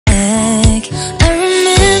I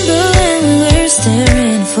remember when we were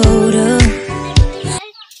staring photos.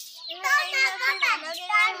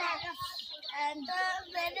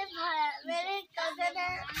 मेरे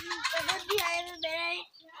cousin भी आए हुए, मेरे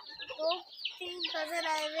 2-3 कजन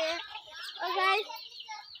आए हुए और गाइस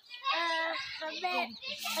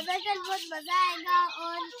हमें कल बहुत मजा आएगा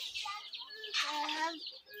और हम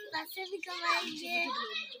पैसे भी कमाएंगे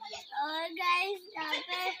और गाइस यहाँ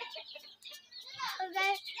पे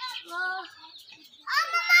वो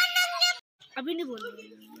अभी नहीं बोल रहे।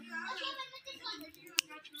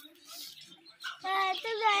 तो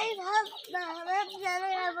गाइस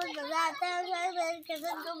हमें यहाँ बहुत मजा आता है। गाइस मेरे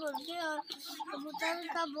कजन को मुर्गी और कबूतर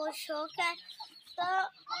का बहुत शौक है। तो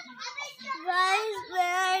गाइस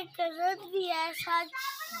मेरा एक कजन भी है साथ,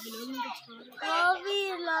 वो भी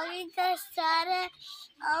व्लॉगिंग का स्टार है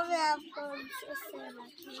और मैं आपको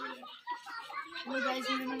हेलो गाइस,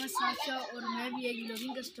 मेरा नाम है साशा और मैं भी एक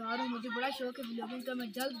व्लॉगिंग का स्टार हूँ। मुझे बड़ा शौक है व्लॉगिंग का। मैं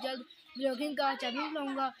जल्द व्लॉगिंग का चैनल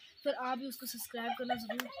बनाऊँगा, फिर आप भी उसको सब्सक्राइब करना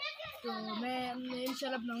ज़रूर। तो मैं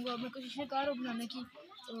इंशाल्लाह बनाऊँगा, मैं कोशिश कर रहा हूँ बनाने की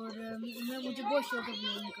और मुझे बहुत शौक है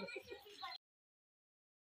व्लॉगिंग का।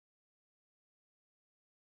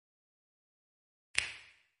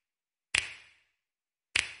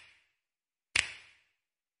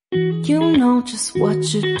 You know just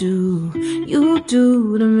what you do to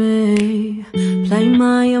me. Play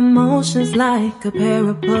my emotions like a pair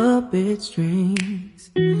of puppet strings.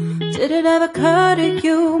 Did it ever occur to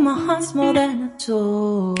you my heart's more than a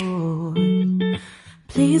toy?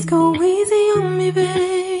 Please go easy on me,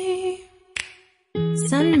 babe.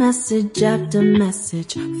 Send message after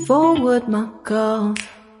message, forward my calls.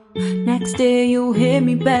 Next day you hit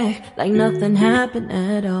me back like nothing happened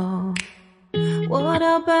at all. What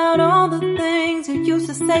about all the things you used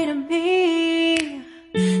to say to me?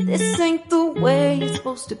 This ain't the way it's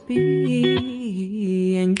supposed to be.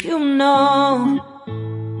 And you know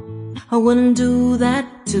I wouldn't do that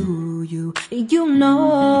to you. You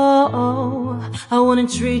know I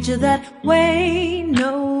wouldn't treat you that way,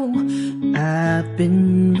 no. I've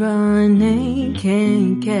been running,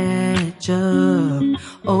 can't catch up.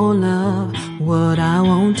 Oh love, what I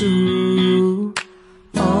won't do.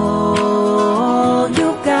 Oh, you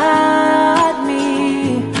got me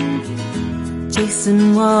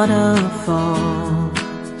chasing waterfalls.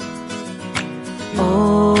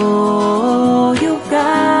 Oh, you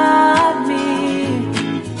got me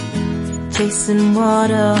chasing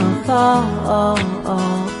waterfalls.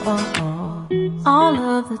 All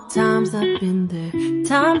of the times I've been there,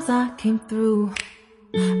 times I came through,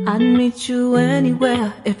 I'd meet you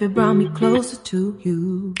anywhere if it brought me closer to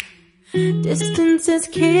you. Distance is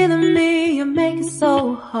killing me, you make it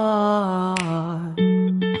so hard.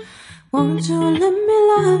 Won't you let me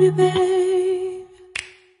love you, babe?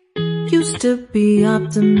 Used to be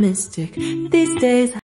optimistic, these days